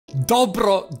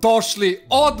Dobro došli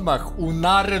odmah u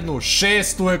narednu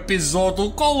 6.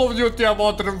 epizodu Call of Duty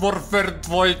Modern Warfare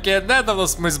 2. Nedavno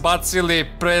smo izbacili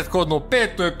prethodnu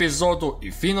 5. epizodu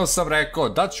i fino sam rekao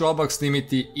da ću odmah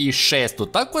snimiti i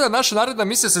 6. Tako da naša naredna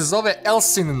misija se zove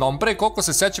Nombre. Koliko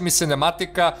se sjećam iz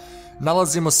cinematika,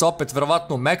 nalazimo se opet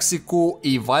verovatno u Meksiku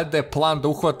i valjda je plan da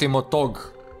uhvatimo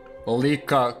tog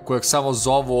lika kojeg samo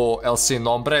zovu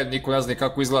Nombre. Niko ne zna ni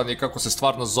kako izgleda, ni kako se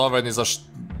stvarno zove, ni zašto.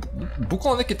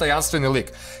 Bukvalno neki tajanstveni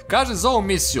lik. Kaže za ovu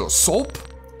misiju, Soap,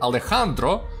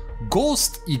 Alejandro,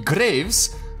 Ghost i Graves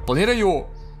planiraju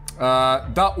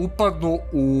da upadnu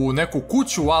u neku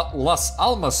kuću u Las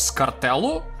Almas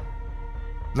kartelu,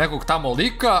 nekog tamo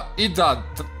lika, i da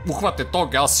uhvate tog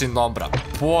Nombra.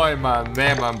 Pojma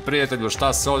nemam, prijatelju,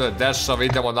 šta se ovdje dešava.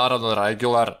 Idemo naravno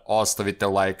regular, ostavite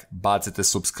like, bacite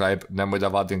subscribe, nemoj da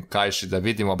vadim kajši, da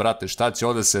vidimo, brate, šta će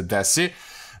ovdje se desi.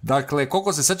 Dakle,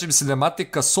 koliko se sjećam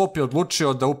cinematika, Sop je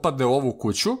odlučio da upadne u ovu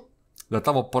kuću, da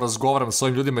tamo porazgovaram s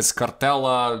ovim ljudima iz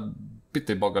kartela,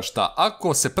 pitaj Boga šta.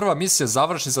 Ako se prva misija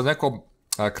završi za neko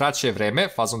kraće vreme,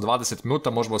 fazom 20 minuta,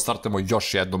 možemo da startujemo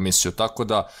još jednu misiju, tako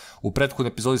da u prethodnoj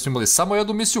epizodi smo imali samo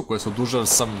jednu misiju, koja se odužila,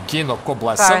 sam gino ko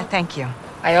blesav. Sorry, thank you.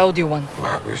 I owed you one.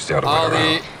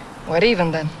 Ali... We're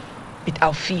even then. Bit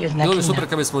auf viel, bilo bi super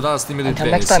kad bismo danas snimili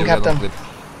dve misije u jednom klipu.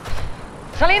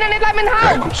 Selena, let me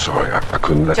know! I'm sorry, I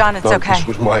couldn't let John, it's no, okay. This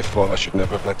was my fault. I should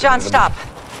never have let John, them- stop.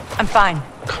 I'm fine.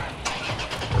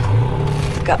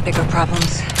 We've got bigger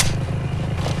problems.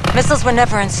 Missiles were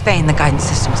never in Spain, the guidance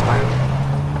systems were.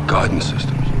 Guidance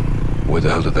systems? Where the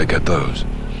hell did they get those?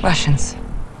 Russians.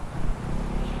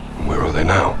 Where are they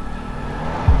now?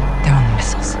 They're on the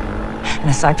missiles. And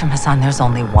aside from Hassan, there's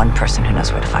only one person who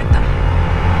knows where to find them.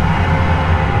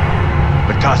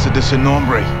 La Casa de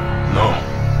Nombre.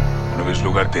 No. One of his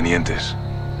lugartenientes.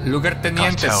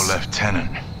 Lugartenientes. Cartel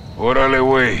lieutenant. Órale,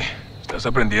 güey. ¿Estás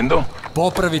aprendiendo?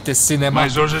 Popravite My cinema.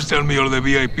 sources tell me all the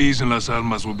VIPs in Las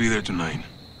Almas will be there tonight.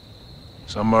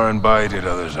 Some are invited,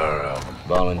 others are,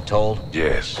 Voluntold?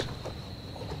 yes.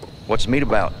 What's the meet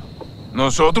about?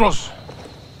 Nosotros?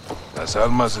 Las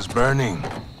Almas is burning,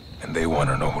 and they want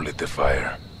to know who lit the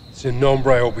fire.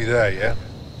 Nombre will be there, yeah?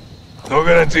 No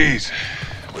guarantees,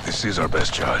 but this is our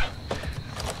best shot.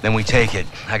 Then we take it.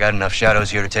 I got enough shadows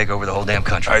here to take over the whole damn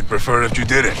country. I'd prefer if you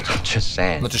didn't. Just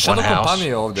saying. Znači, One shadow house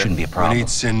kompanije ovdje. shouldn't be a We problem.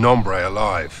 need Nombre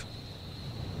alive.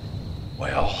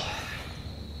 Well,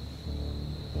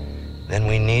 then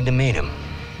we need to meet him.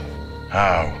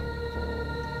 How?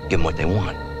 Give them what they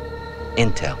want.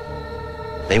 Intel.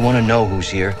 They want to know who's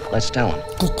here. Let's tell them.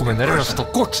 Kuku me nervira što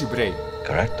koči, brej.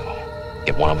 Correcto.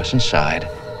 Get one of us inside.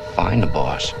 Find the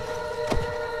boss.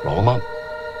 Roll him up.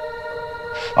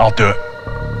 I'll do it.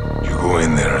 You go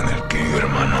in there and they'll kill you,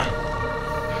 hermano.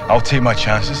 I'll take my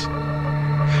chances.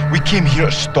 We came here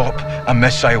to stop a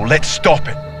missile. Let's stop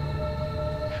it.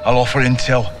 I'll offer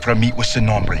intel for a meet with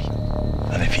Nombre.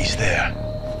 And if he's there,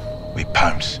 we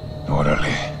pounce.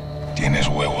 Órale. Tienes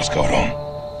huevos, cabrón.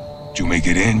 You make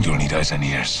it in, you'll need eyes and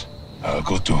ears. I'll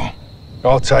go too.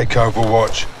 I'll take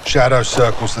Overwatch. Shadow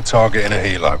circles the target in a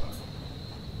helo.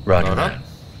 Roger that.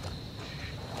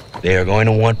 They are going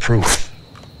to want proof.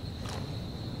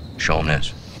 Show them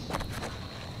this.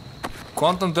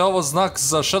 Kontam da je ovo znak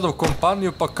za Shadow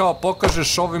kompaniju, pa kao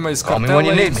pokažeš ovima iz Call me when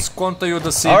kartela you i need me. skontaju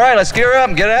da si All right, let's gear up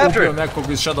and get after ubio it.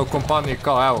 nekog iz Shadow kompanije,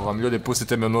 kao evo vam ljudi,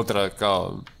 pustite me unutra,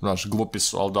 kao, znaš, glupi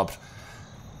su, ali dobro.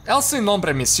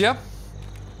 Nombre misija.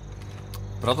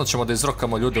 Vratno ćemo da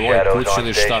izrokamo ljude u ovoj kući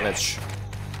ili šta već.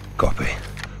 Copy.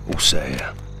 All set here.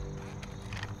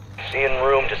 Seeing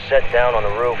room to set down on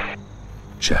the roof.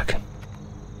 Check.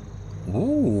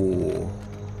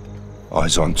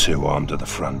 Eyes on two, armed at the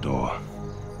front door.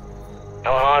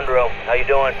 Alejandro, how you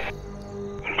doing?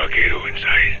 Un vaquero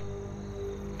inside.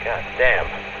 God damn,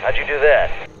 how'd you do that?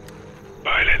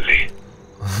 Violently.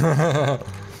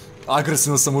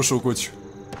 Agresivno sam ušao u kuću.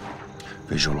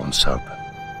 Visual on Soap.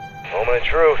 Moment of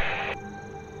truth.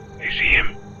 They see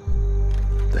him.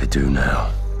 They do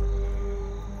now.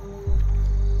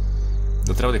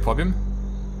 Da treba da ih pobijem?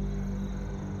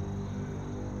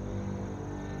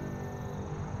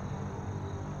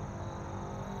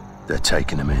 They're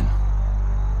taking him in.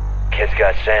 Kid's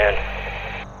got sand.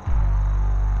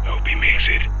 Hope he makes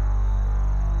it.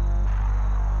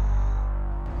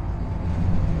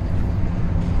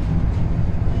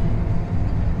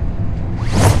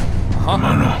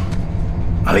 Hermano.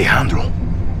 Alejandro,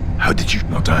 how did you...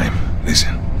 No time.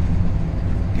 Listen.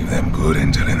 Give them good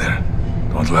intel in there.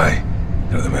 Don't lie.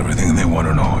 Tell them everything they want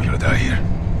to know. You'll die here.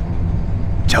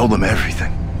 Tell them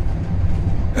everything.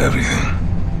 Everything.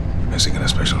 Mexican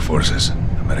Special Forces,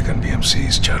 American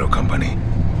BMC's Shadow Company,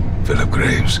 Philip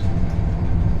Graves.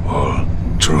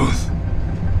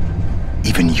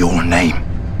 even your name.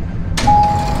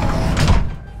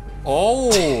 Oh!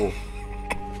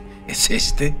 ¿Es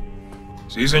este?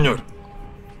 Sí, señor.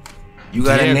 You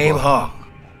got a Diego. name, Hawk?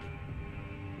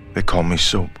 They call me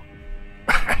Soap.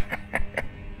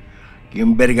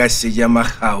 ¿Quién verga se llama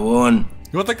Jabón?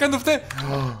 What kind of name?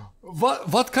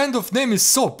 What kind of name is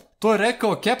Soap? To je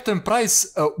rekao Captain Price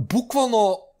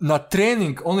bukvalno na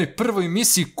trening onoj prvoj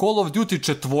misiji Call of Duty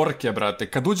 4, brate.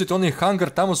 Kad uđete u onaj hangar,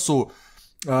 tamo su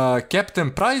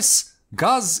Captain Price,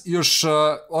 Gaz, još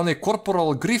onaj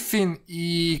Corporal Griffin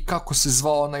i kako se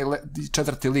zvao onaj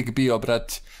četvrti lik bio,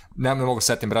 brate. Ne mogu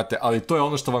setim, brate, ali to je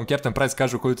ono što vam Captain Price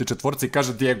kaže u Call of Duty 4 i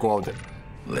kaže Diego ovde.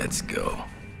 Let's go.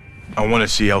 I want to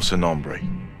see El Nombre.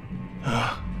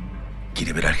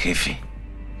 ¿Quiere ver al jefe?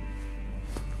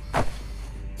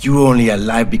 You're only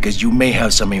alive because you may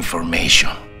have some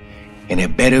information. And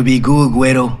it better be good,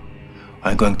 güero.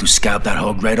 I'm going to scalp that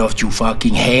hog right off your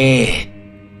fucking head.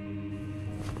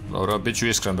 Dobro, bit ću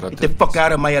iskren, brate. Get the fuck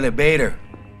out of my elevator.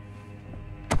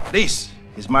 This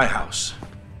is my house.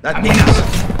 That means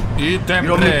Idem,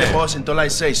 you don't meet the bre. boss until I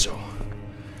say so.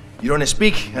 You don't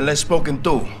speak unless spoken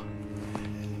to.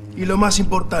 Y lo más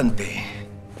importante,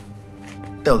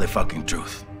 tell the fucking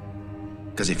truth.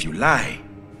 Because if you lie,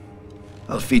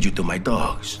 I'll feed you to my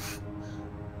dogs.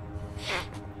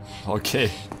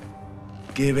 Okej.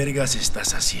 ¿Qué vergas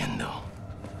estás haciendo?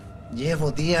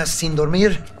 Llevo días sin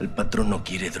dormir. El patrón no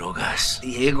quiere drogas.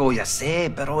 Diego, ya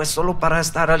sé, pero es solo para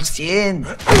estar al 100.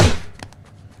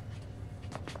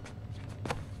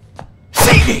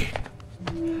 ¡Sigue!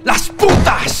 ¡Las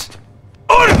putas!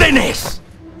 ¡Órdenes!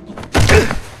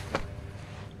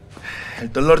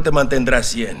 El dolor te mantendrá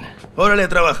 100. Órale a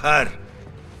trabajar.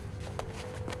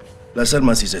 Las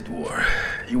armas is at war.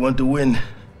 You want to win?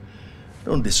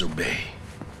 Don't disobey.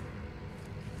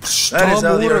 That is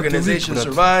how the organization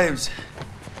survives.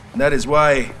 And that is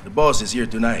why the boss is here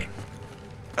tonight.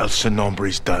 El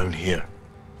Nombre's down here.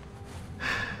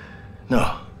 No.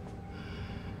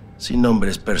 Sin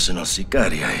nombre's personal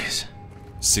sicaria is.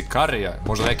 Sikarija,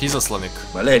 možda neki izaslanik.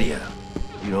 Valeria,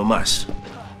 y no más.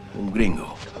 Un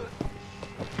gringo.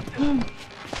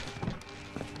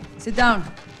 Sit down.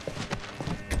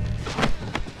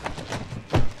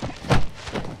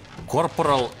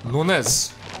 Corporal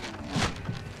Nunez.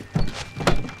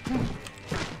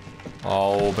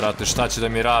 Au, brate, šta će da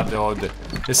mi rade ovde?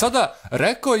 E sada,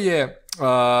 rekao je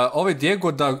ovaj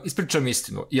Diego da ispričam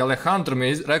istinu. I Alejandro mi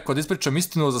je rekao da ispričam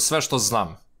istinu za sve što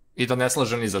znam. I da ne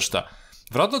slažem ni za šta.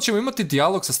 Vjerojatno ćemo imati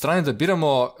dijalog sa strane da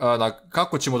biramo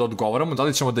kako ćemo da odgovaramo, da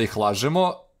li ćemo da ih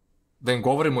lažemo, da im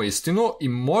govorimo istinu i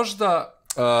možda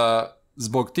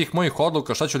zbog tih mojih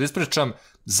odluka šta ću da ispričam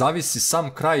zavisi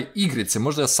sam kraj igrice.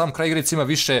 Možda sam kraj igrice ima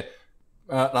više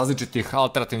različitih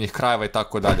alternativnih krajeva i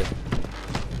tako dalje.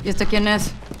 ¿Y este quién es?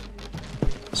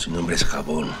 Su nombre es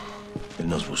Jabón. Él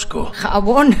nos buscó.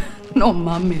 ¿Jabón? No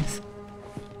mames.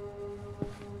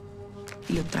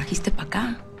 ¿Y lo trajiste para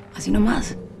acá? Así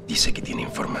nomás. Dice que tiene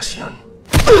información.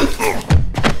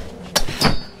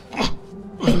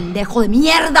 ¡Pendejo de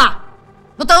mierda!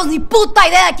 ¡No tenemos ni puta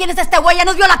idea de quién es este güey! ¡Ya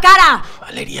nos vio la cara!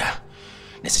 Valeria,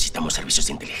 necesitamos servicios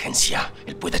de inteligencia.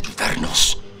 Él puede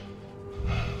ayudarnos.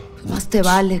 Pues más te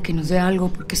vale que nos dé algo,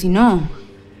 porque si no...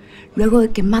 Luego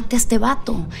de que mate a este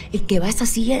vato, el que va a esa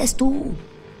silla eres tú.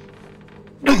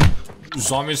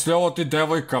 Zamisli ovo ti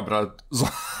devojka, brat.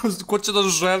 Ko će da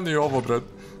ženi ovo, brat?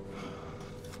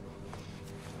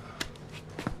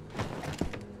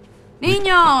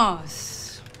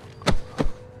 Niños!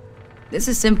 This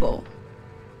is simple.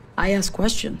 I ask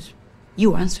questions.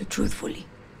 You answer truthfully.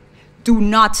 Do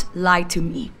not lie to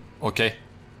me. Okej.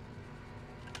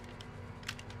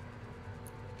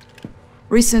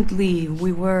 Recently,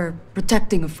 we were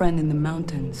protecting a friend in the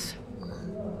mountains.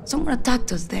 Someone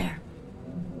attacked us there.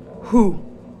 Who?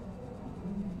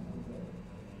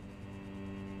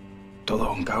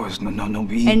 Todo un caos, no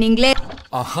vi. En inglés.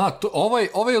 Aha,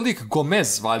 ovaj lik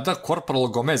Gomez, valjda, Corporal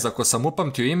Gomez, ako sam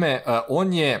upamtio ime,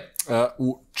 on je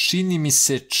u, čini mi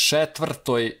se,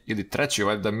 4. ili 3.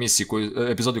 valjda misiji,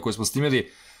 epizodi koju smo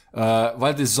snimili,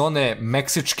 valjda iz one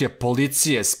meksičke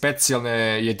policije,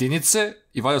 specijalne jedinice,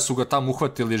 i valjda su ga tamo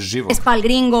uhvatili živo. Es pa'l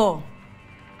gringo.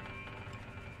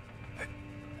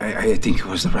 I think it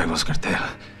was the rivals cartel.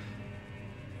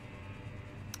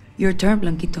 Your turn,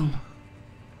 Blanquito.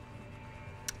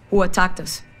 Who attacked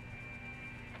us?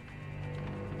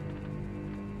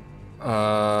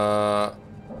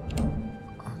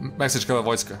 Meksička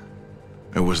vojska.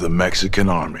 It was the Mexican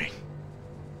army.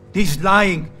 He's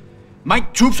lying. My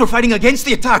troops were fighting against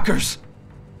the attackers.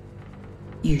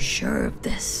 You sure of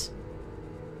this?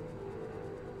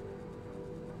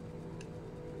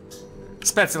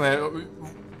 Specijalne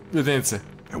jedinice.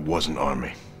 It wasn't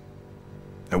army.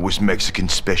 It was Mexican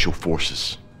Special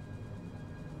Forces.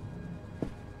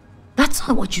 That's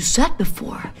not what you said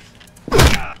before.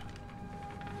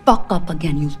 Fuck up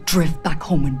again, you'll drift back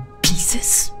home in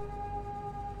pieces.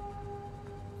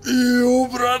 Iu,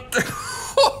 brate.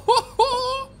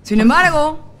 Sin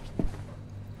embargo,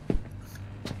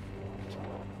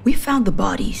 we found the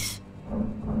bodies.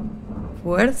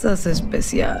 Fuerzas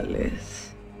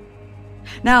especiales.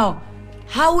 Now,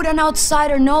 how would an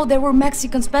outsider know there were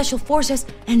Mexican Special Forces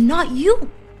and not you?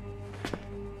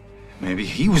 Maybe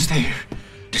he was there.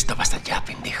 Tú estabas allá,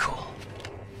 pendejo.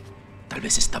 Tal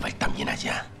vez estaba él también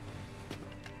allá.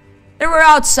 There were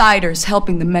outsiders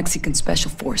helping the Mexican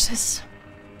Special Forces.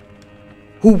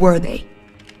 Who were they?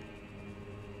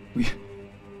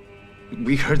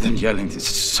 We heard them yelling,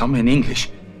 some in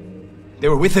English. They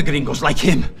were with the gringos, like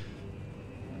him.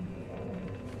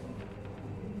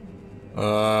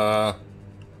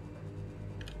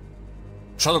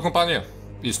 Shadow kompanija,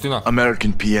 istina.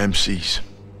 American PMCs.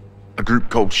 A group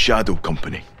called Shadow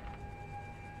Company.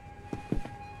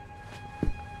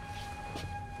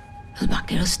 Los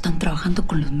vaqueros están trabajando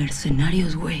con los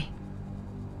mercenarios, güey.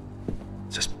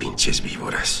 Esas pinches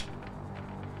víboras.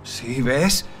 Sí,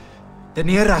 ¿ves?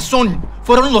 Tenía razón.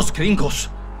 Fueron los gringos.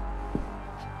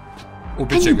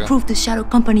 Can you prove the Shadow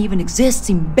Company even exists,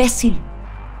 imbécil?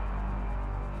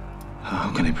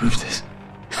 How can I prove this?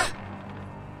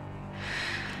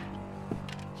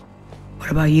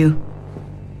 What about you?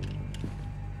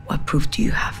 What proof do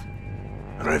you have?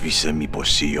 Revise mi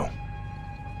bolsillo.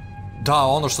 Da,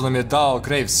 ono što nam je dao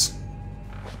Graves.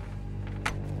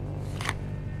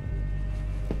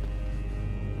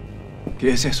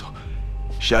 ¿Qué es eso?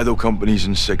 Shadow Company's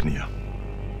insignia.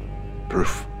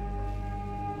 Proof.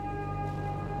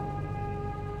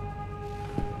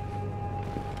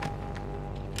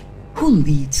 Who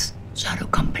leads Shadow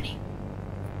Company?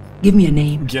 Give me a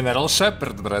name. General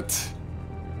Shepard, brat.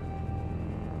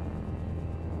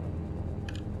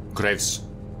 Graves.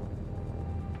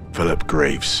 Philip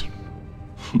Graves.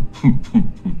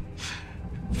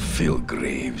 Phil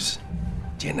Graves.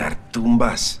 Llenar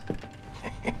tumbas.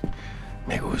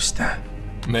 Me gusta.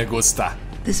 Me gusta.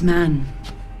 This man,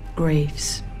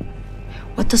 Graves.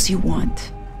 What does he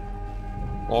want?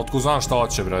 Otko znam šta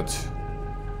hoće, brat.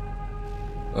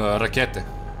 Rakete.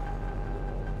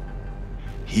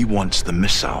 He wants the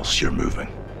missiles you're moving.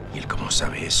 ¿Y él cómo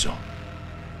sabe eso?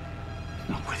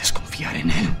 No puedes confiar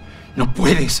en él. No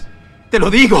puedes. ¡Te lo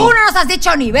digo! ¡Tú no nos has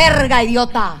dicho ni verga,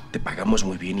 idiota! Te pagamos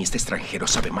muy bien y este extranjero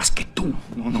sabe más que tú.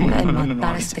 No,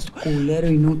 matar a este culero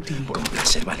inútil. Por un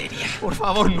placer, Valeria. Por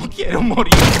favor, no quiero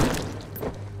morir.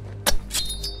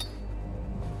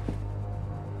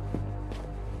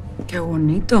 Qué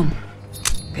bonito.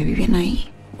 Te vi bien ahí.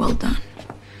 Well done.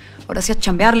 Ahora sí a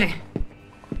chambearle.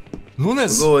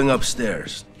 Nunes. We're going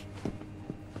upstairs.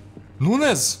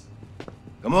 Nunes.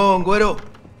 Come on, güero.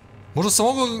 Možda sam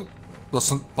mogao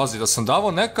da sam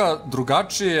davao neka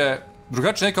drugačije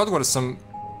neke odgovore sam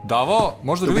davao,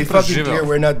 možda bi uvijek preživeo.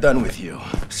 We're not done with you.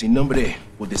 Sin Nombre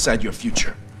will decide your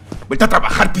future. Vuelta a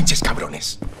trabajar, pinches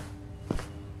cabrones.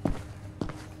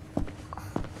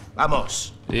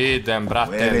 Vamos. Idem,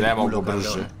 brate, ne mogu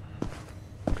brže.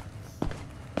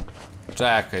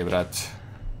 Čekaj, brate.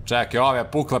 Čekaj, ova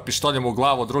je pukla pištoljem u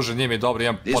glavu, druže, nije mi dobro,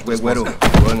 imam potpis mozga.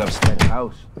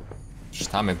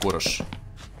 Šta me guraš?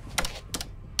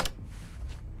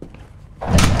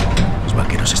 Los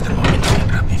vaqueros están moviendo bien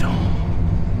rápido.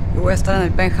 Yo voy a estar en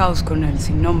el penthouse con el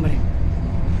Sin Nombre.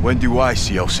 When do I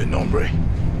see El Sin Nombre?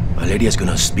 Valeria's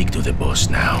gonna speak to the boss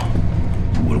now.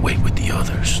 We'll wait with the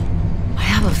others. I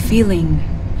have a feeling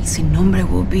el Sin Nombre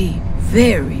will be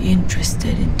very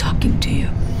interested in talking to you.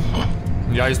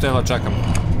 Ja isto jedva čekam.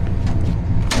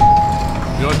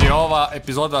 Ljudi, ova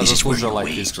epizoda zaslužuje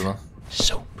like, iskreno.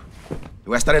 Soap.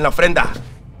 Voy a estar en la ofrenda.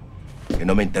 Que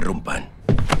no me interrumpan.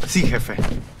 Sí, jefe.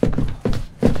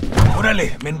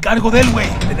 Órale, me encargo de él, güey.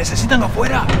 Te necesitan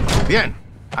afuera. Bien.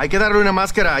 Hay que darle una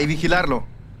máscara y vigilarlo.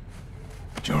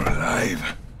 You're alive.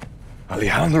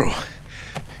 Alejandro.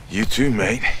 You too,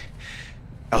 mate.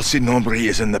 El Sin Nombre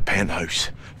is in the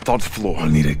penthouse. 3rd floor. I'll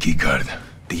need a keycard.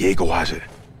 Diego has it.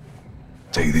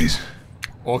 Take this.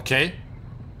 Okay.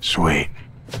 Sweet.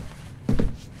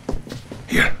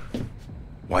 Here.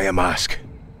 Why a mask?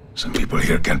 Some people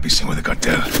here can't be seen with the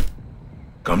cartel.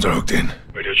 Comms are hooked in.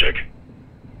 Radio check.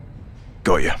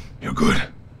 Got you. You're good.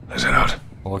 Let's head out.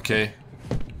 Okay.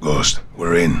 Ghost,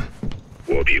 we're in.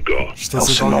 What have you got? El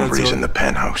Sin Nombre is in the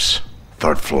penthouse.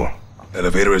 3rd floor.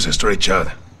 Elevator is a straight shot.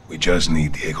 We just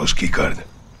need Diego's keycard.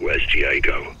 Where's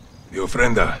Diego? The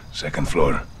ofrenda, 2nd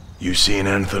floor. You seeing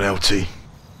anything, LT?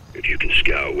 If you can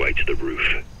scout away to the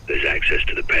roof, There's access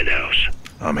to the penthouse.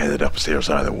 I'm headed upstairs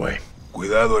either way.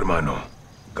 Cuidado, hermano.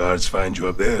 Guards find you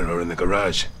up there or in the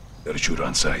garage. They'll shoot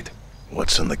on sight.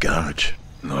 What's in the garage?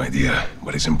 No idea,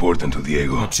 but it's important to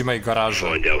Diego. Znači ima i garažu.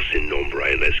 Find El Sin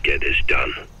Nombre, let's get this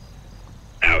done.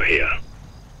 Out here.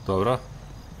 Dobro.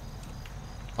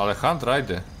 Alejandro,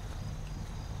 ajde.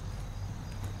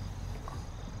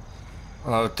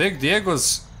 Take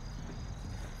Diego's...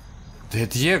 Gde je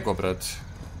Diego, brate?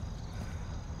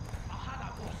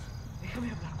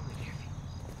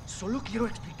 Solo quiero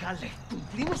explicarle.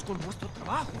 Cumplimos con nuestro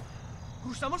trabajo.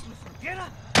 Cruzamos la frontera.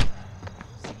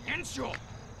 ¡Silencio!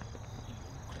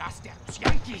 Involucraste a los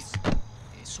yanquis.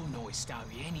 Eso no está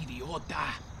bien,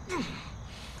 idiota.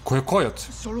 Ko je kojot?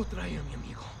 Solo trae a mi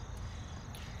amigo.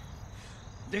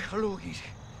 Déjalo ir.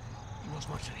 Y nos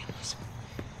marcharemos.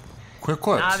 Ko je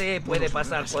kojot? Nadie puede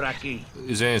pasar por aquí.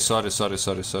 Izvini, sorry.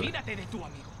 Olvídate de tu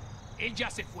amigo. Él ya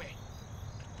se fue.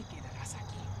 Te quedarás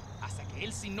aquí hasta que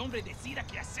él sin nombre decida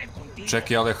qué hacer contigo.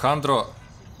 Čekaj, Alejandro...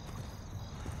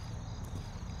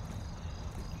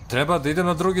 Treba da idem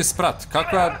na drugi sprat.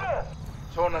 Kako ja...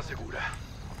 Zona segura.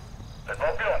 Je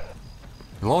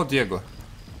li ovo Diego?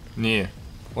 Nije.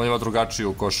 On ima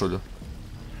drugačiju košulju.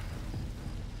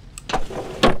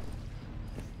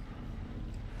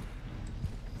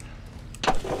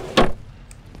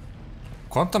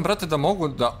 Kontam, brate, da mogu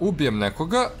da ubijem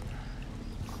nekoga.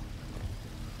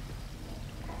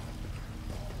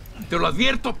 Te lo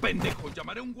advierto, pendejo.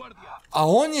 Llamaré un guardia. A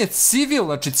on je civil,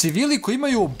 znači civili koji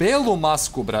imaju belu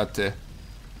masku, brate.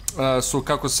 Su,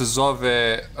 kako se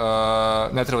zove,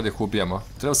 ne treba da ih ubijamo.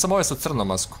 Treba samo ovaj sa crnom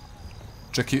masku.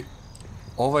 Čekaj,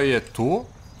 ovaj je tu.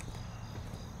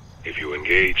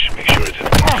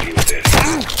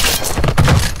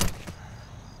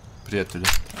 Prijatelji.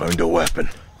 Found a weapon.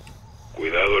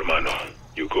 Cuidado, hermano.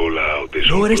 You go loud, this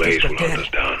whole place will hunt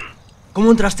us down.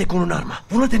 ¿Cómo entraste con un arma?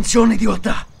 Pon atención,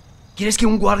 idiota. ¿Quieres que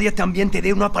un guardia también te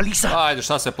dé una paliza? Ajde,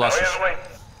 šta se plašiš?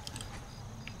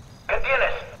 ¿Qué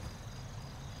tienes?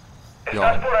 Yo.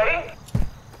 ¿Estás por ahí?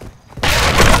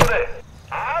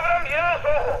 ¡Abran bien los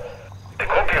ojos! ¡Te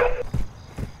copio!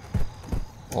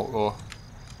 O.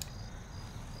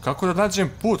 Kako da nađem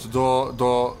put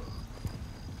do...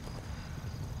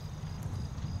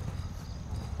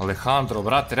 Alejandro,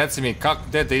 brate, reci mi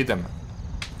gde da idem.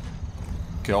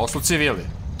 Okej, ovo su civili.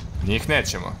 Njih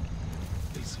nećemo.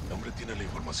 Nombre tiene la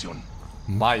información.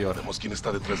 Mayor. Sabemos quién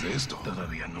está detrás de esto.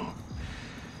 Todavía no.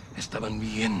 Estaban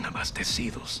bien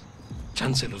abastecidos.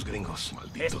 Chance los gringos.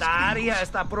 Esta área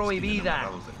está prohibida.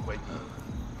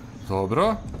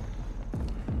 Dobro.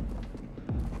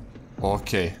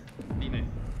 Okej. Dime.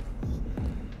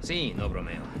 Sí, no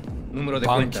bromeo. Número de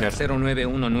Bunker. cuenta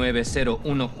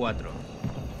 0919-014.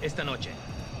 Esta noche.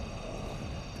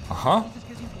 Aha.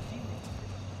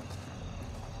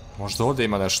 Možda ovdje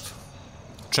ima nešto.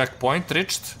 Checkpoint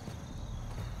reached.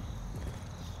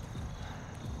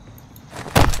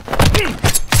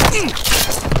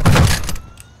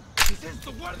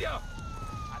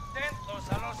 Atentos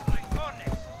a los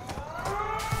rincones.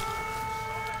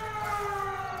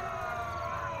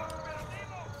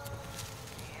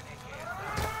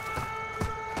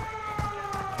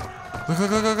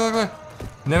 Gle.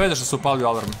 Ne vidiš da su upalio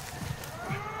alarm.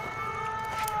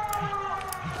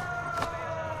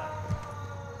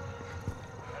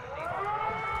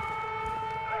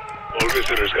 All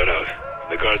visitors got out.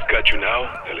 The guards got you now,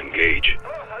 they'll engage.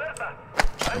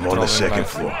 I'm on the second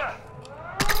floor.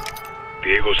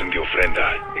 Diego's in the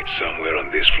ofrenda. It's somewhere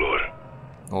on this floor.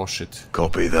 Oh shit.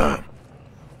 Copy that.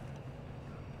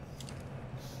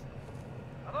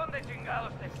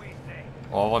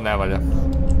 Ovo ne valja.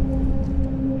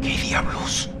 ¿Qué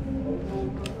diablos?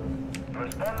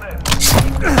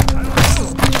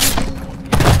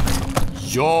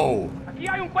 Yo. ¡Aquí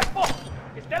hay un cuerpo!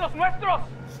 ¡Es de los nuestros!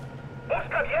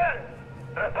 ¡Busca bien!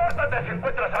 ¡Repórtate si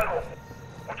encuentras algo!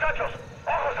 Muchachos,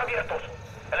 ojos abiertos.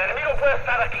 El enemigo puede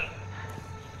estar aquí.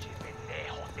 ¡Che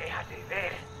pendejo, déjate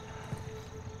ver!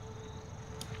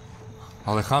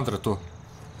 Alejandro tu.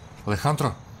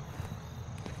 Alejandro.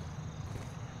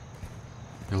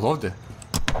 Jel ovdje?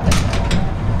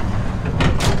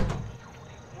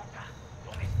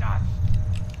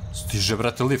 Stiže,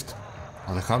 brate, lift.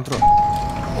 Alejandro.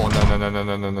 O, ne.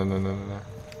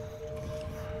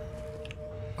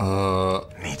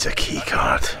 Needs a key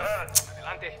card.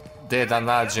 Gde da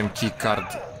nađem key card?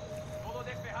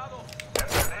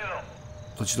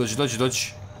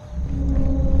 Dođi.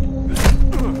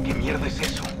 ¿Qué mierda es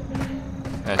eso?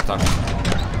 E, tako.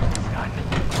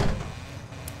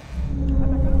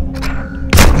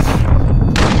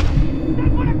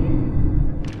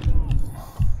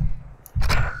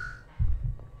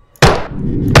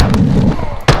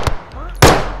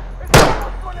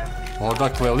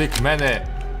 Odakle lik mene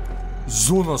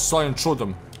zuno s ovim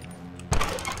čudom.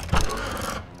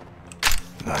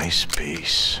 Nice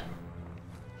piece.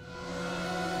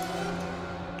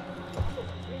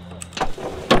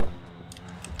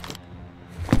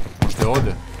 Možda je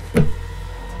ovde?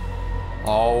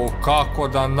 Au, kako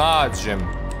da nađem?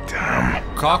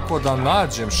 Kako da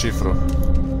nađem šifru?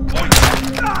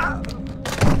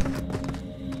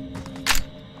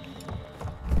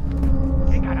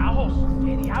 ¿Qué carajos?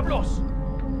 ¿Qué diablos?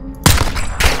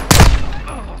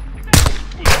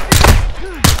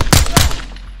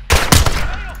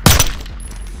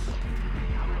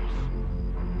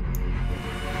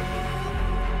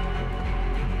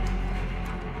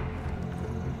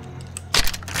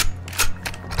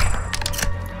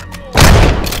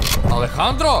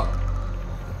 Alejandro!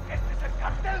 ¡Este es el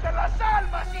cartel de las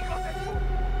almas, hijos de su...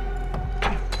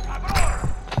 ¡Cabrón!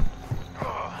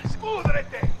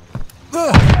 ¡Escúdrete!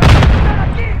 ¡Estar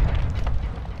aquí!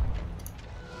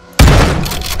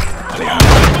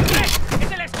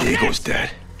 Diego's dead.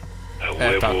 A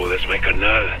huevo, that's my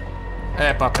kanal.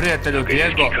 Pa prijatelju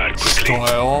Diego, što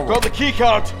je ovo? Got the key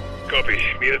card. Copy.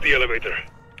 Meet at the elevator.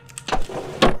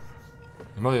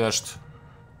 Ima li nešto?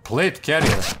 Plate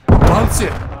carrier.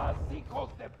 Pancir! ¡Hijos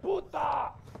de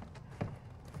puta!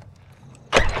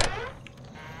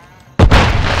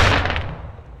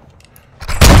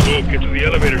 Get to the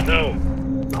elevators now.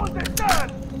 ¿Dónde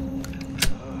están?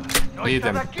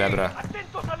 Idem, Debra.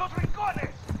 ¡Atentos a los rincones!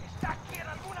 ¡Está aquí en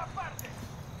alguna parte!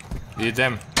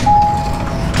 Idem.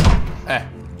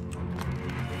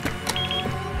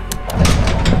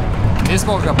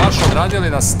 Nismo ga baš odradili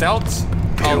na stealth,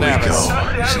 ali nema veze.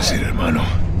 This is it, hermano.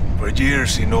 For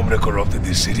years, si Nombre corrupted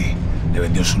this city. Le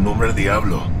vendió su nombre al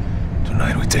diablo.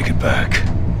 Tonight we take it back.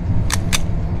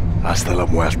 Hasta la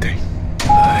muerte.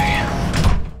 Aye.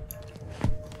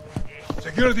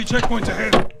 Security checkpoints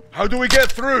ahead. How do we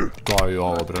get through? To je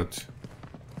ovo, brate.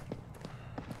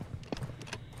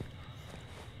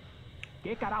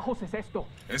 ¿Qué carajos es esto?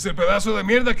 Es el pedazo de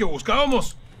mierda que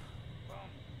buscábamos.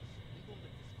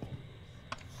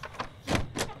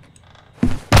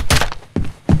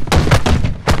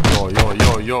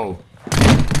 Yo.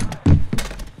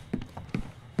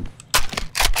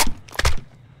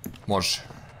 Može.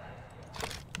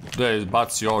 Daj,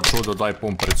 baci ovo čudo, daj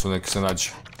pumpericu, nek se nađe.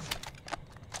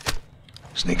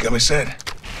 Sneak emissar.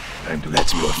 Time to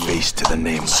let your face to the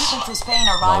nameless.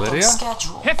 Valeria?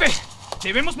 ¡Jefe!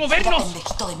 ¡Debemos movernos!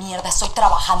 Pendejito de mierda, estoy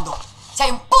trabajando. Si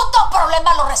hay un puto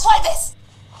problema, lo resuelves.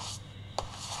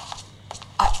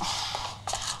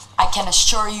 I can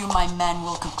assure you my men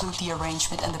will conclude the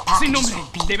arrangement and the ¡Sin packages nombre!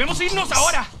 will be ¡Debemos in irnos place.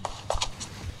 ahora!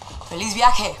 ¡Feliz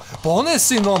viaje! Pone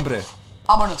sin nombre.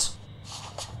 Vámonos.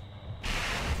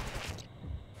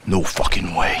 No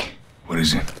fucking way. What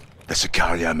is it? The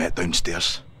Sicaria I met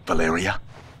downstairs, Valeria.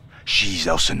 She's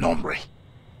El Nombre.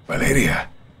 Valeria?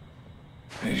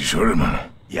 Are you sure, hermano?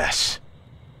 Yes.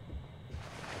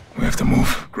 We have to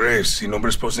move. Graves, si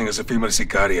Nombre's posting as a female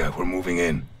Sicaria. We're moving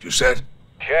in. You said?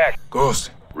 Check.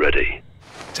 Ghost. Ready.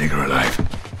 Take her alive.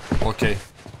 Okej.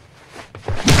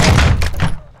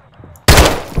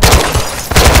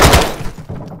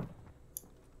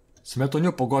 Sam ja to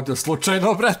nju pogodio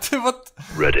slučajno, brate, what?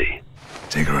 Ready.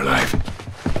 Take her alive.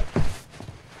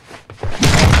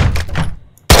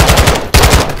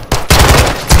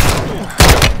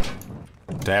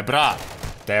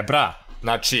 Debra.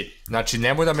 Znači,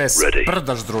 nemoj da me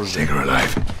sprdaš, druže. Take her alive.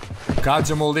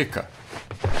 Gađamo lika.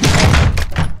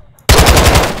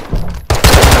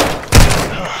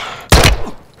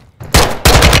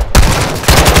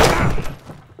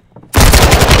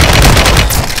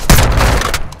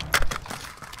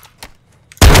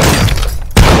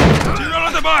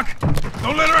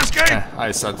 Don't let her escape!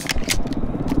 Aj sad.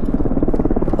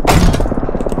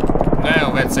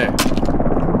 Evo, WC.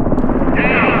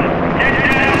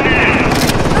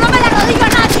 ¡No me la rodillo a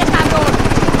nadie, cabrón!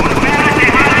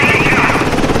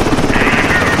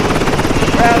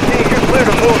 Ground team, you're clear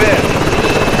to move in.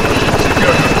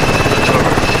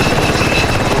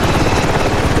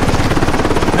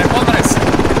 Prepodaj se.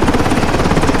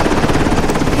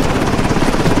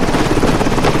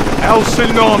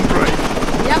 El Nombre.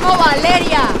 llamo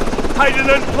Valeria. Hiding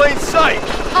in plain sight.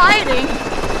 Hiding.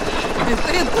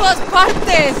 Estoy en todas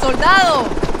partes, soldado.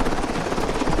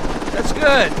 That's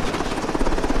good.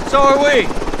 So are we.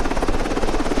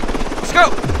 Let's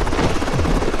go.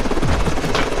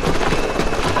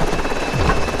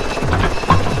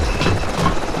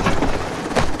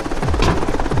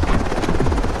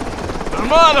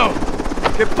 Hermano,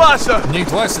 ¿qué pasa? Njih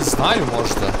dvoje se znaju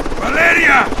možda.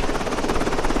 Valeria!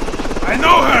 I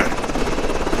know her!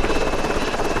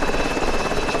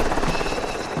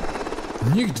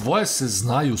 Njih dvoje se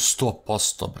znaju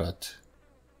 100%, brate.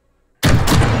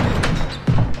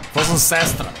 To sam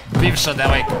sestra, bivša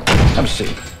devojka. Come see.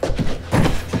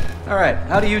 All right,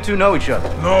 how do you two know each other?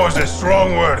 No is a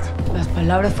strong word. Las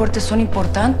palabras fuertes son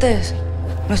importantes.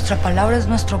 Nuestra palabra es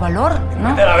nuestro valor,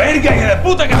 ¿no? ¡De la verga, hija de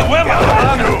puta, que te voy a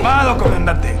matar! Calmado,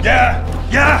 comandante. ¡Ya!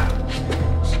 ¡Ya!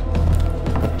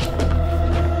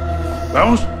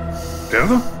 ¿Vamos?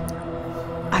 ¿Cerdo?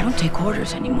 I don't take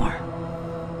orders anymore.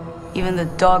 Even the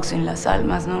dogs in Las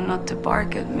Almas know not to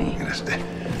bark at me.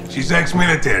 She's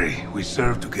ex-military. We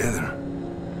served together.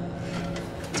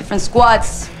 Different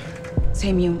squads,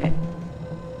 same unit.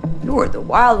 You were the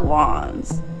wild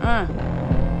ones.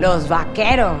 Los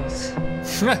vaqueros.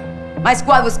 My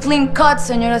squad was clean cut,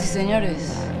 señoras y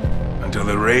señores. Until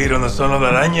the raid on the Son of la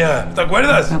Araña. ¿Te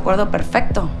acuerdas? Me acuerdo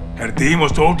perfecto. Her team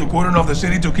was told to cordon off the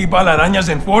city to keep all Araña's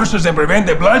enforcers and prevent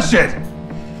the bloodshed.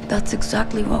 That's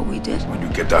exactly what we did. You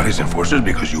kept out his enforcers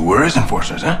because you were his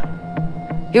enforcers, huh?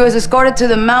 He was escorted to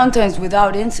the mountains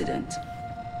without incident.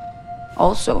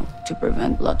 Also, to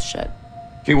prevent bloodshed.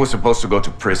 He was supposed to go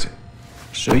to prison.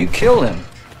 So you killed him.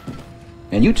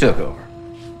 And you took over.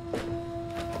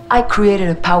 I created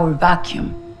a power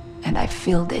vacuum, and I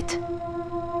filled it.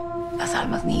 Las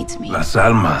Almas needs me. Las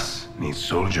Almas needs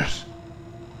soldiers,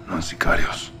 not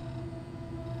sicarios.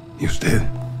 Y usted?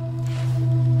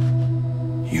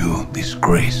 You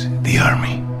disgrace the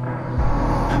army.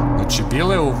 Znači,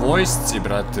 bile u vojsci,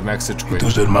 brate, meksičkoj.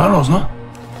 Tus hermanos, no?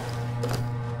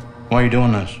 Why are you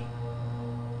doing this?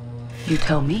 You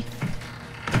tell me.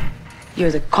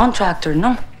 You're the contractor,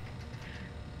 no?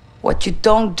 What you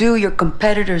don't do, your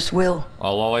competitors will.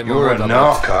 You're a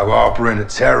narco operating a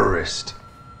terrorist.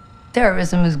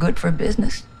 Terrorism is good for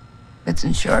business. It's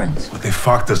insurance. What the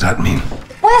fuck does that mean?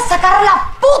 ¡Puedes sacar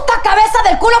la puta cabeza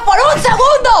del culo por un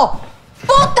segundo!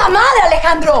 ¡Puta madre,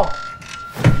 Alejandro!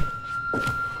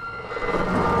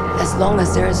 As long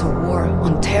as there is a war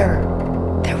on terror,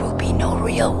 there will be no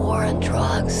real war on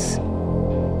drugs.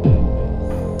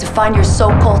 To find your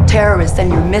so-called terrorists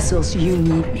and your missiles, you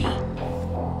need me.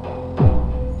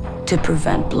 To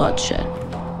prevent bloodshed.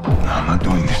 No, I'm not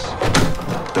doing this.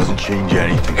 Doesn't change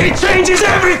anything. It changes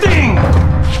everything!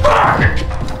 Fuck!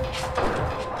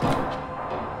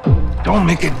 Don't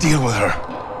make a deal with her.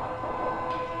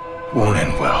 Won't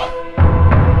end well.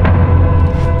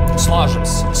 Slažem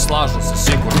se,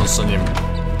 sigurno sa njim.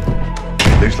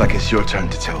 Looks like it's your turn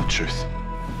to tell the truth.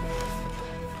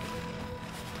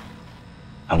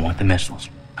 I want the missiles,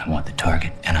 I want the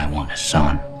target, and I want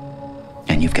Hassan.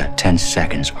 And you've got 10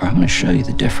 seconds, or I'm gonna show you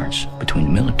the difference between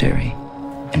the military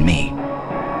and me.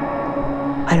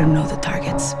 I don't know the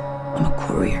targets. I'm a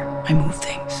courier. I move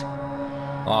things.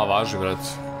 Važi, brat.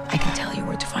 I can tell you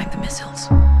where to find the missiles.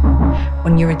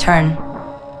 When you return,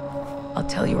 I'll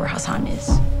tell you where Hassan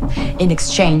is. In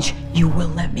exchange, you will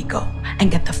let me go and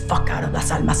get the fuck out of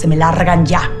Las Almas. Se me largan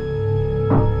ya.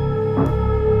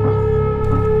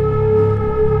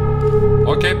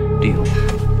 Okay. Deal.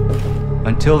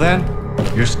 Until then,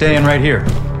 you're staying right here.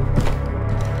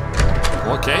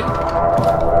 Okay.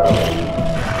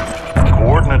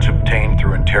 Coordinates obtained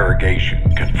through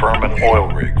interrogation confirm an oil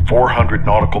rig 400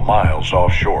 nautical miles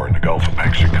offshore in the Gulf of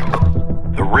Mexico.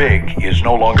 The rig is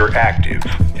no longer active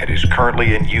and is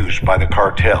currently in use by the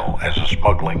cartel as a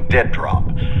smuggling dead drop.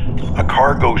 A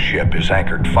cargo ship is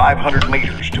anchored 500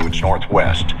 meters to its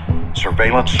northwest.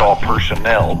 Surveillance saw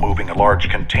personnel moving a large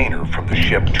container from the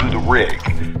ship to the rig.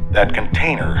 That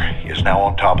container is now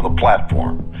on top of the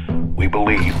platform. We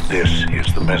believe this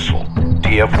is the missile.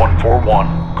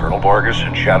 TF-141, Colonel Vargas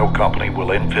and Shadow Company will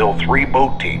infill 3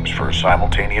 boat teams for a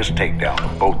simultaneous takedown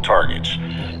of both targets.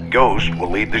 Ghost will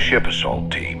lead the ship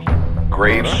assault team.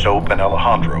 Graves, Soap, and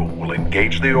Alejandro will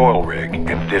engage the oil rig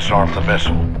and disarm the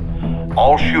missile.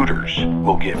 All shooters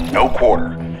will get no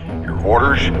quarter. Your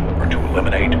orders are to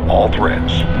eliminate all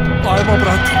threats. Ajmo,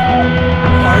 brate.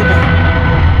 Ajmo.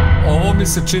 Ovo mi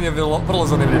se čini vrlo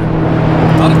zanimljivo.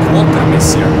 Dark Water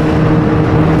misija.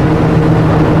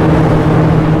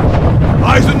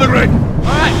 Eyes in the rig!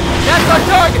 Alright, that's our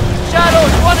target!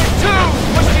 Shadows 1 and 2!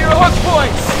 Push to your hook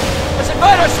points! Let's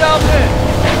invite ourselves in!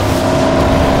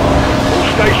 All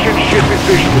station ship is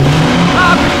visual.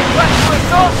 Copy! Request to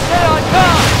assault, stay on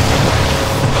comm!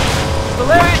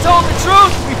 Valeria told the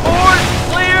truth! We board,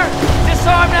 clear,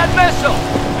 disarm that missile!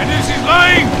 And is he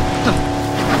lying?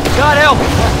 God help!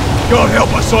 God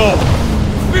help us all!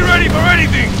 Be ready for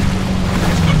anything!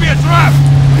 This could be a trap!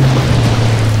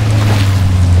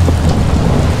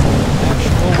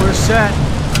 We're set.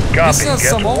 Mislim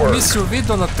sam ovu misiju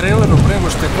vidio na traileru prema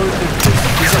što je koji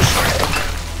izašao.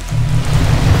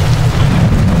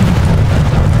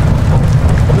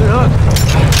 Good hook.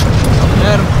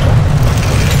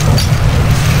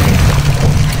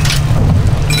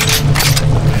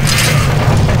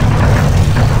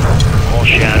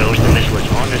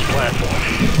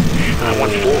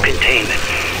 containment.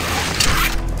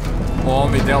 Ovo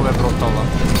mi deluje brutalno.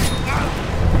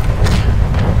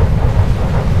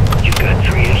 You've got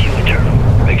 3 AQ internal.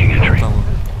 Making entry.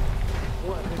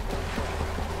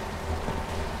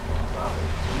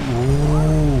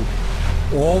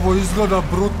 Ovo izgleda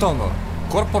brutalno.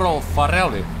 Corporal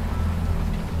Farelli.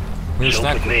 Vidiš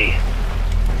neko?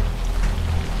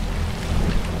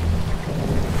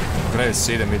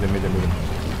 Grace, idem.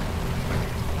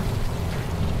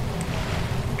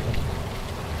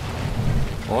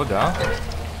 O, da.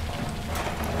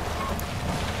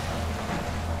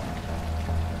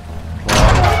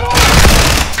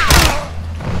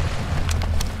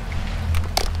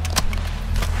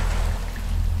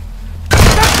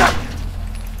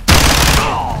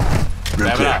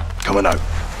 Real clear. Coming out.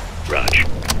 Raj.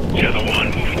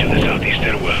 ZV-1 moving to the southeast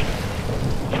stairwell.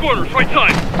 Squatters, right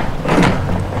side.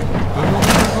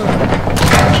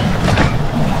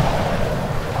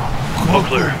 All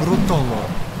clear.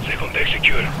 Second deck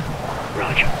secure.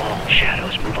 Roger. All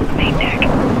shadows move on the main deck.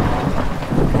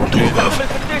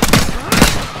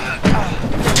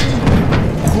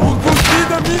 Kako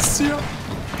skida misija?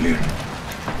 Clear.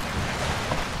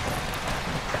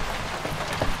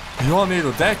 I oni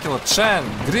idu, Dekilo, Chen,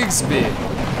 Grigsby.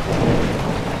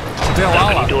 Gde je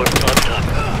Lala?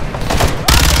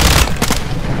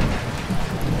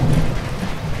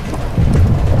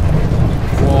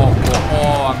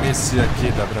 Ova misija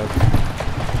kida, brate.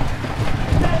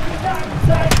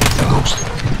 Ghost,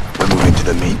 we're moving to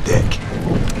the main deck.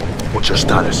 What's your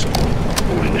status?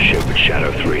 Moving the ship with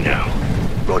Shadow 3 now.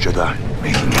 Roger that.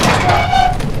 Making it.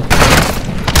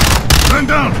 Stand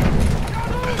down!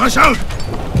 Flash out!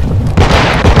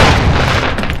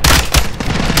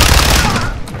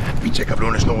 Pinche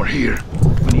cabrones nowhere here.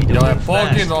 Jel je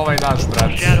pogin ovaj naš,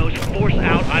 brat? Shadows, force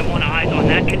out. I want eyes on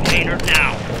that container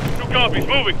now. 2 copies,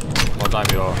 moving. O, daj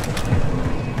mi ovo.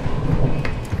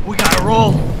 We gotta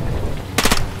roll.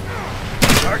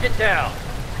 Target down.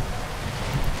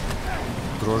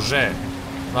 Druže.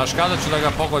 Znaš kada ću da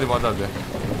ga pogodim odavde?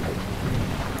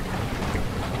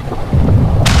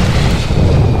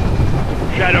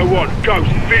 Shadow 1,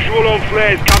 Ghost, visual on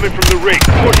flares coming from the rig.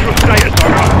 What's your status,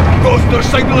 over? Ghost, they're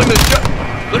signaling the ship.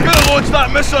 They're gonna launch that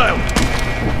missile.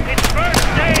 It's first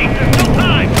stage, there's no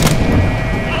time.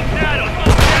 All shadows,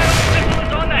 missile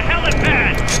is on the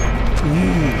helipad.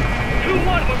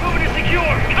 2-1, we're moving to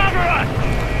secure. Cover us.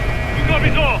 You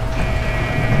copies all.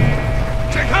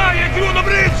 Check high, AQ on the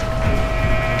bridge.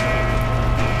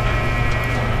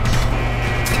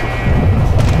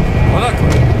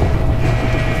 Odakle?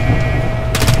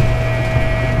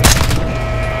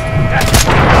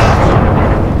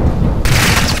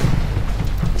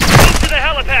 Move to the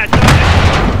helipad,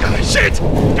 Shit!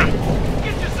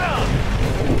 Get yourself!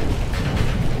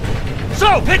 So,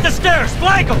 hit the stairs,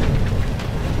 flank them!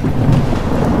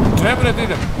 Treba da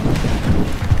idem.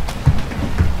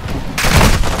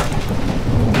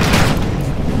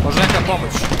 Može neka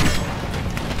pomoć.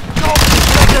 Go!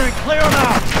 Secondary, clear them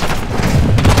out!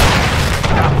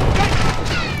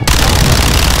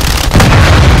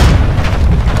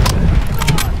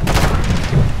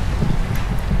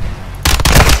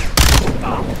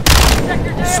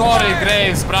 Sorry,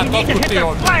 Graves, brat, otkud ti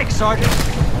ovdje? Flank, Sergeant!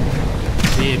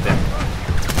 Idem.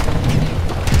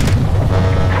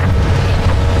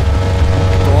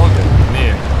 To ovdje?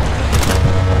 Nije.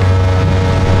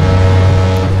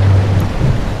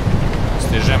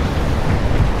 Stižem.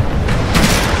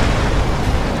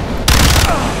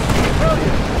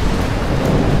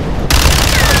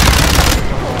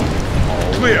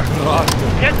 Clear.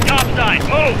 Get topside,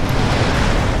 move!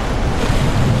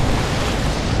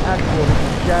 Actual,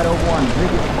 Shadow 1,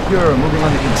 rig is secure, moving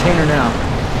on the container now.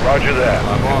 Roger that.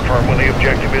 Confirm when the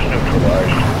objective is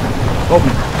neutralized.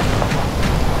 Open.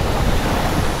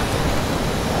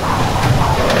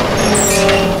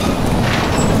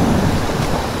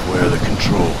 Where are the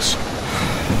controls?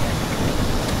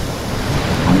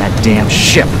 On that damn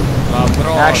ship.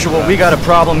 Actual, we got a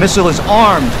problem. Missile is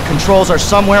armed. Controls are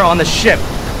somewhere on the ship.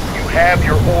 You have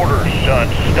your orders, son.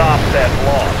 Stop that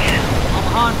launch.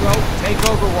 I'm bro. Take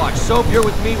overwatch. Soap, you're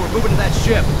with me. We're moving to that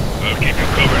ship. I'll keep you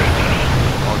covered.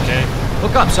 Okay.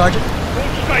 Look up, Sergeant. All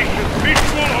stations,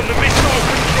 visual on the missile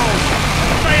controls.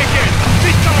 Say again,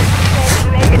 missile controls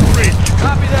are on the bridge.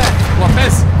 Copy that.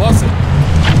 Lopez, boss it.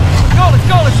 Let's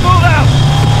go, let's move out.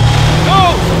 Go!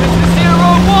 This is Zero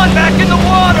 1, back in the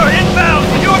water, inbound,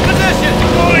 to your position.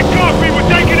 Solid copy, we're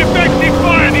taking effective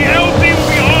fire. The LZ will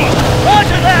be on.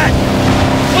 Roger that.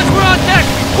 Once we're on deck,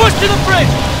 push to the bridge.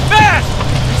 Fast!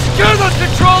 Secure those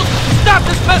controls! Stop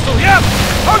this missile! Yep!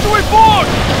 How do we board?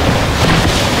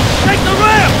 Take the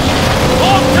ramp!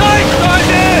 Hold tight,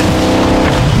 Sergeant!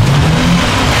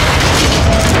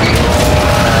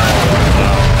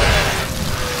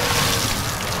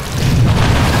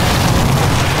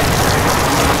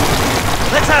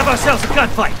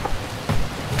 gunfight.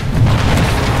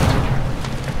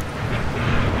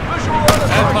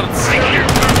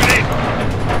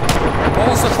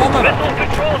 Missile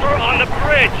controls are on the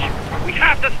bridge. We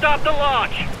have to stop the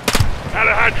launch.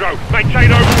 Alejandro, maintain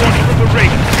overwatch from the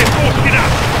ring. Get forced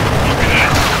up. Copy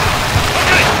that.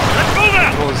 Okay, let's move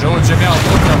out. Bože, uđem ja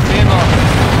unutra fino.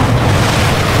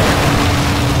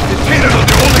 Tina, look,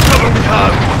 the only cover we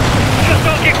have. Just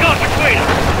don't get caught between us.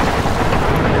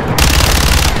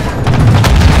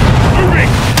 Moving.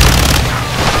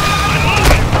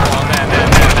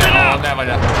 Ne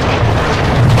valja.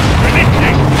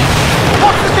 Releasing.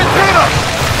 What's the container?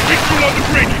 Visual on the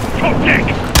bridge. Top deck.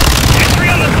 Entry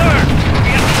on the third. We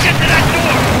have to get to that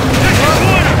door. Check your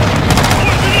corner.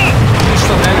 Force it up.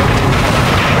 Ništa ne vidim.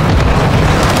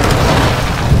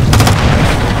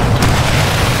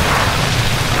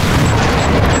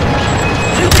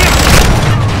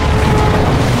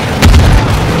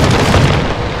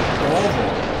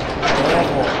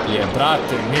 Ovo je,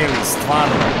 brate, mili,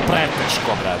 stvarno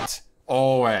preteško, brate.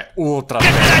 Ovo je ultra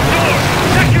teško.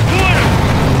 Check your corner.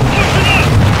 Force it up.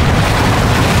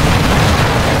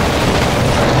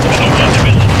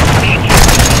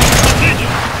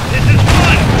 This is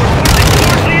fun. We're pushing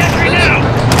towards the entry now.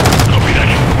 Copy that.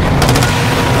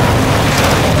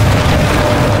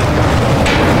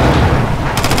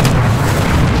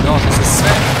 Može se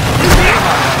sve.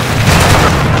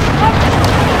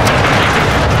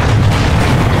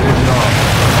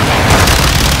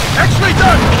 Actually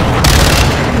done.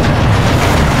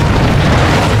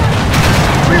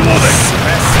 Reloading.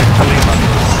 Sve se klima.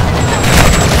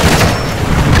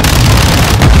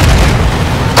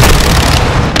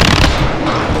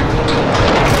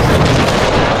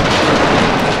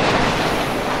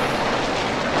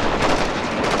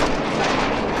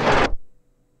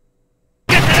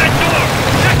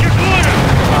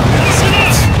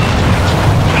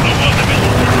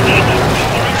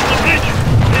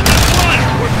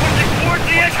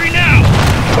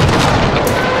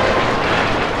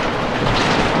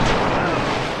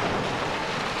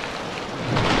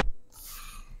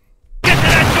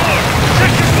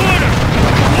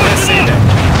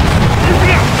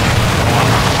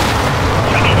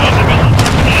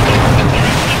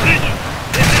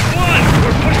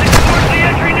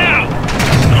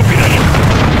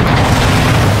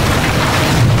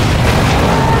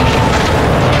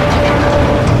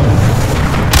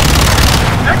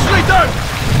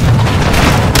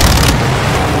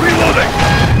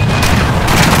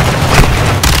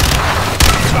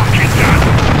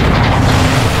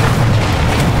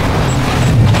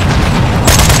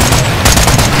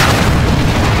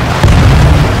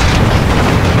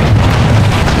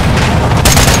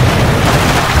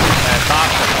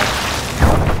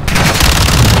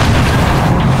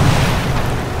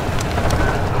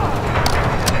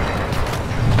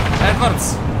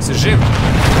 Si živ?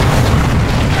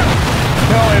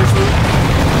 Evo je što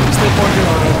ste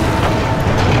poginuli.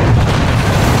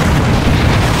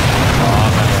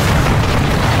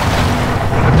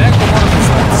 Neko mora da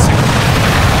zvati sigurno.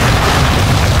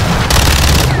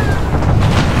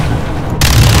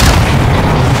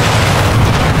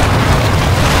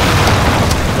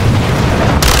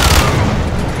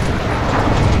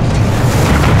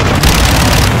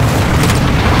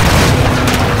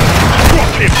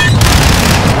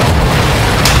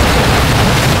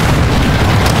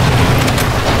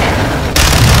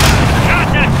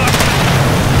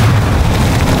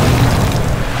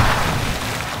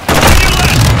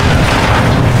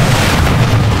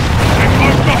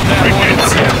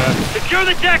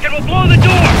 Deck and we'll blow the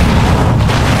door!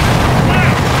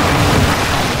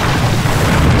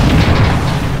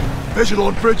 Visual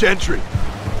on bridge entry.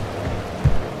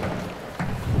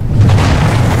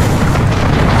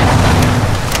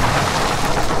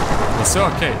 It's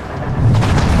okay.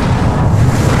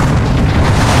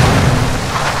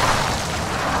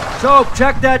 So,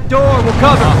 check that door, we'll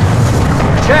cover.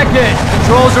 Check it,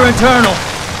 controls are internal.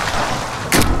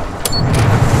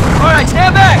 Alright,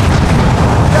 stand back!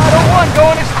 Shadow 1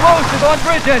 going explosive on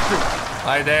bridge entry.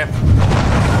 Ajde.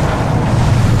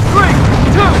 3,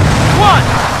 2, 1,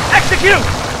 execute!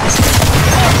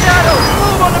 All shadows,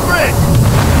 move on the bridge!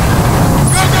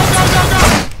 Go, go, go, go, go!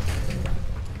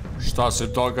 Šta se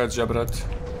događa, brat?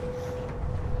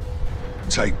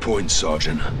 Take point,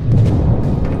 Sergeant.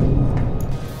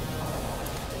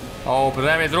 O,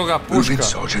 bre mi druga puška. Move in,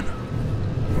 Sergeant.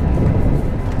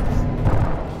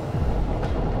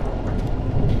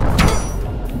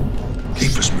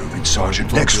 Keep us moving,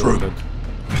 Sergeant. Next room.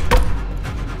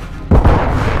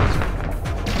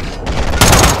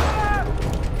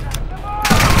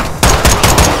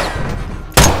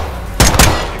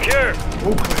 Secure.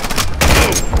 All clear.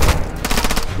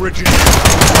 bridges.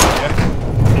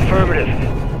 Affirmative.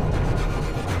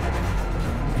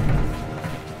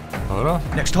 Dobro.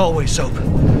 Next hallway, Soap.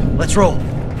 Let's roll.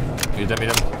 Idem.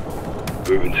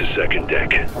 Moving to second deck.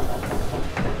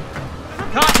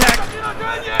 Contact!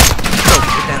 Soap,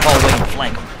 hit that hallway and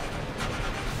flank him.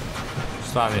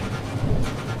 Stani.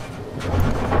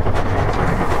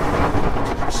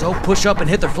 Soap, push up and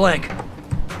hit their flank.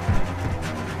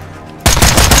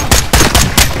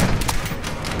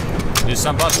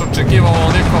 Nisam baš očekivao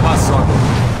ovoliko masova.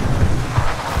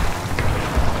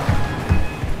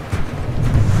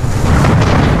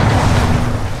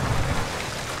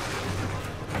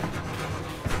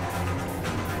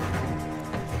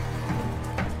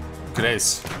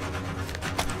 Grace.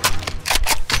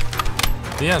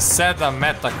 Imam 7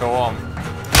 metaka u ovom.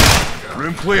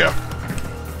 Room clear.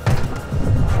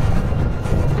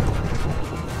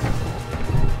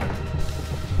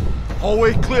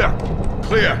 Hallway clear.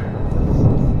 Clear.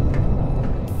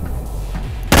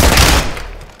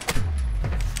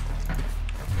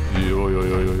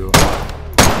 Yo.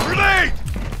 Grenade!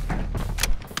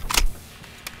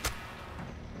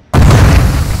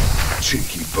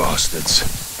 Cheeky bastards.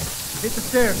 Hit the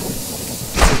stairs.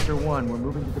 Sector 1, we're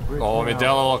moving to the bridge. Ovo mi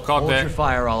delalo kao Hold your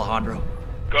fire, Alejandro.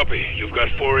 Copy. You've got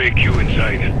 4 AQ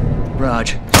inside.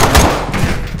 Raj.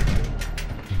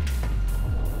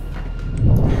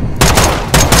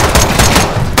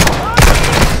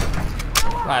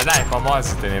 Aj, daj,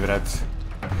 pomozite mi, bret.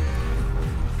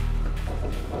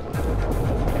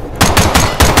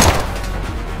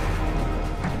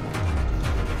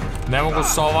 Ne mogu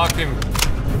sa ovakvim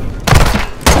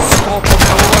skopom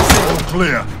da ulazim.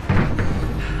 Clear.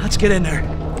 Let's get in there.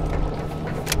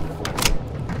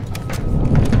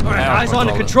 All right, eyes on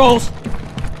the controls.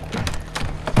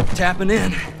 Tapping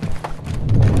in.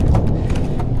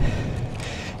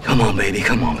 Come on, baby.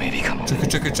 Come on.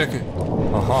 Čekaj.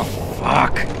 Aha.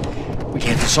 Fuck. We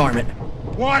can't disarm it.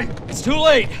 Why? It's too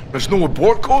late. There's no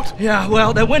abort code? Yeah,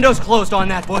 well, that window's closed on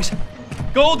that, boys.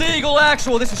 Gold Eagle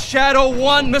Actual, this is Shadow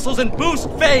 1, missiles in boost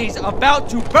phase, about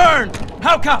to burn.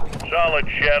 How copy? Solid,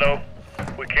 Shadow.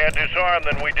 If we can't disarm,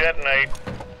 then we detonate.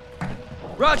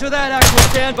 Roger that, Actual,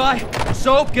 standby.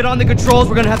 Soap, get on the controls.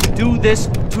 We're gonna have to do this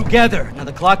together. Now,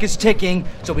 the clock is ticking,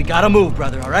 so we gotta move,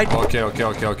 brother, all right? Okay.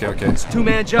 It's a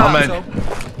two-man job, Soap.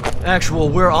 Actual,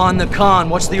 we're on the con.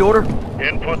 What's the order?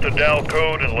 Input the DAL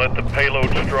code and let the payload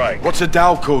strike. What's the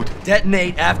DAL code?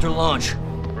 Detonate after launch.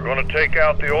 We're gonna take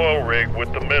out the oil rig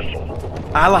with the missile.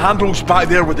 Alejandro's back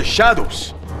there with the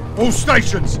shadows. All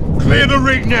stations, clear the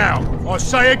rig now. I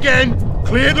say again,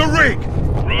 clear the rig.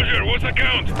 Roger, what's the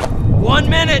count? 1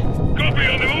 minute. Copy,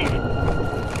 on the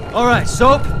move. All right,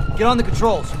 Soap, get on the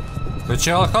controls.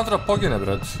 Znači Alejandro pogine,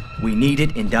 bret. We need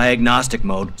it in diagnostic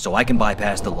mode so I can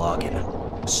bypass the login.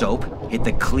 Soap, hit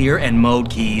the clear and mode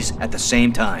keys at the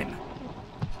same time.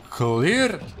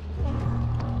 Clear?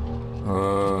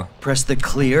 Press the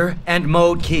clear and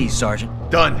mode keys, Sergeant.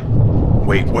 Done.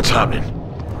 Wait, what's happening?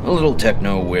 A little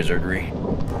techno wizardry.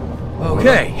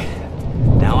 Okay.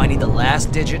 Now I need the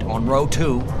last digit on row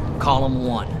 2, column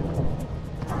 1.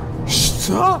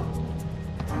 Šta?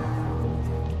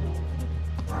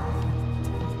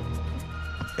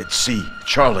 It's C.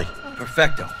 Charlie.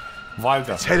 Perfecto.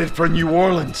 Valjda. It's headed for New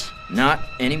Orleans. Not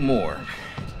anymore.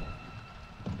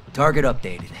 Target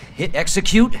updated. Hit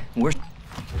execute.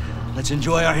 Let's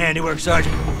enjoy our handiwork,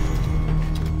 Sergeant.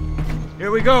 Here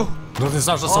we go.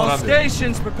 All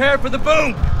stations, prepare for the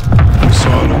boom. It's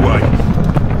on the way.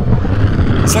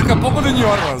 Sad kad pogodi New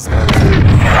Orleans.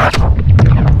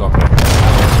 Dobro.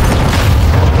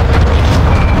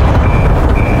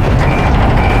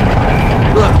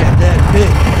 Look at that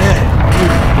big bed.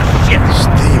 Shit.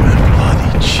 Steaming bloody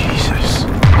Jesus.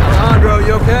 Alejandro,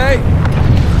 you okay?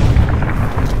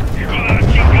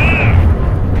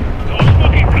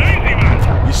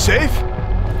 You safe?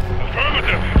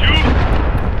 Affirmative. You?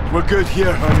 We're good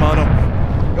here, hermano.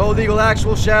 Gold Eagle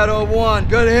Actual, Shadow 1.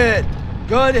 Good hit.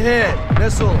 Good hit.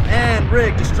 Missile and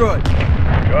rig destroyed.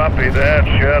 Copy that,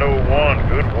 Shadow 1.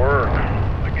 Good work.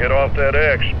 Now get off that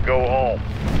X and go home.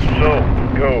 So,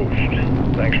 Ghost,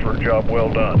 thanks for a job well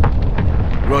done.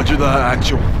 Roger that,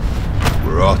 Actual.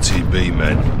 We're RTB,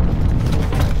 men.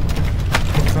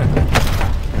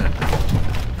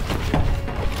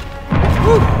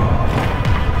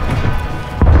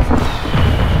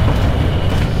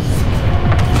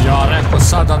 Ja rekao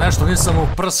sada nešto nisam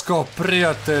uprskao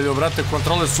prijatelju, brate,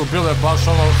 kontrole su bile baš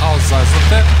ono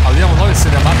zaznute, ali imamo novi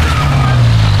cinematik.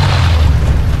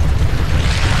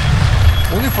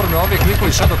 Uniforme ovih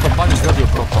klikovi Shadow kompanije izgledaju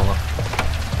propalo.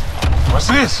 What's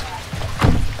this?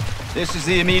 This is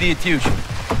the immediate future.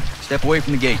 Step away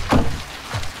from the gate.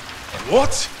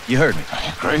 What? You heard me.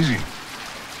 You're crazy.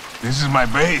 This is my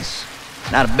base.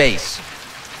 Not a base.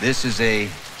 This is a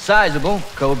sizable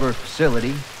covert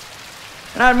facility,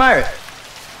 and I admire it.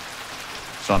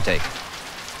 So I'm taking.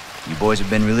 You boys have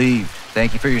been relieved.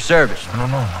 Thank you for your service. No.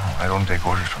 I don't take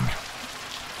orders from you.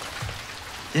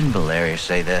 Didn't Valeria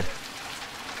say that?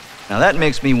 Now that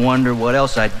makes me wonder what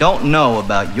else I don't know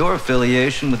about your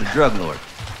affiliation with the drug lord.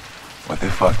 What the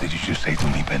fuck did you just say to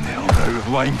me, pendejo?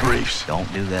 Line briefs.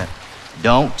 Don't do that.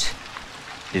 Don't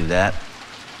do that.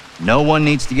 No one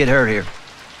needs to get hurt here.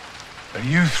 Are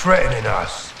you threatening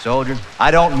us? Soldier,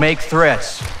 I don't make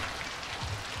threats.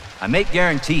 I make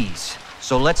guarantees.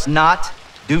 So let's not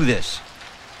do this.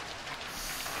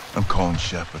 I'm calling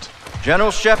Shepard.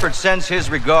 General Shepard sends his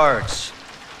regards.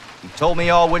 He told me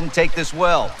y'all wouldn't take this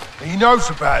well. He knows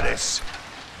about this.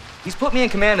 He's put me in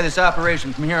command of this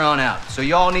operation from here on out. So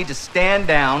y'all need to stand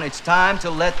down. It's time to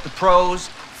let the pros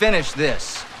finish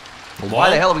this. What? Why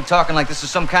the hell are we talking like this is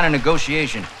some kind of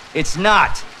negotiation? It's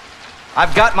not.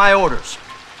 I've got my orders.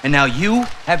 And now you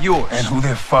have yours. And who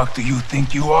the fuck do you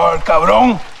think you are,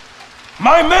 cabrón?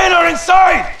 My men are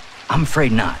inside! I'm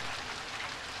afraid not.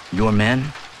 Your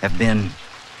men have been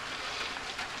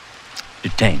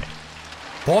detained.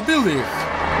 Pobili ih.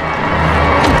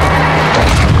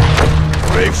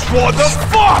 Graves, what the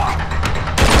fuck?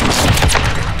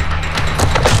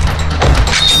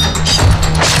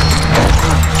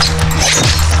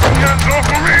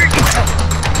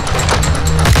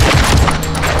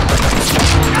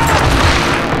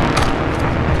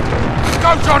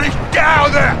 Go, Johnny! Get out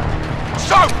of there!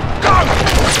 So, go!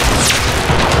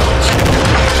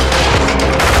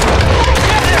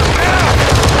 Get there now!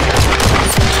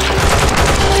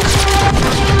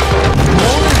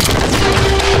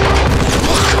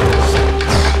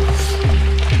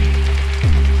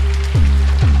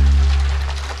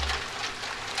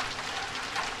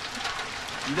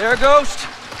 You there, Ghost?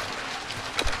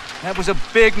 That was a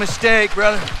big mistake,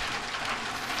 brother.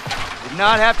 Did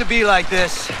not have to be like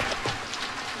this.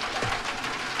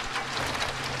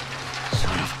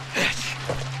 Son of a bitch.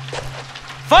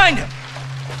 Find him!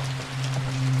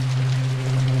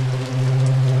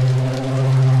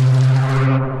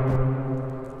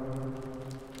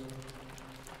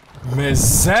 Me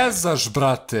zezaš,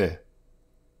 brate.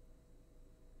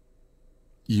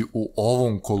 I u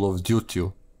ovom Call of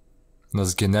Duty-u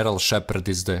nas General Shepard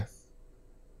izdaje.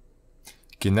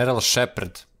 General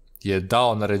Shepard je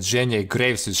dao naređenje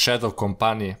Graves iz Shadow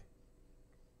kompanije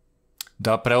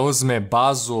da preuzme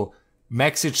bazu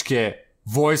meksičke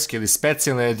vojske ili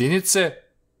specijalne jedinice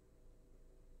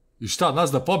i šta,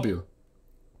 nas da pobiju?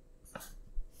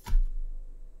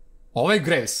 Ovaj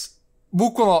Graves,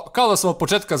 bukvalno kao da sam od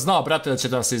početka znao, brate, da će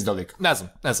da nas izda lik. Ne znam,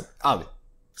 ali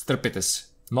strpite se.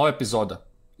 Nova epizoda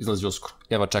izlazi uskoro.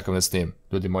 Evo čekam da snimim.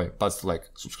 Ljudi moji, pazite like,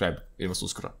 subscribe. Vidimo se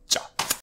uskoro. Ćao.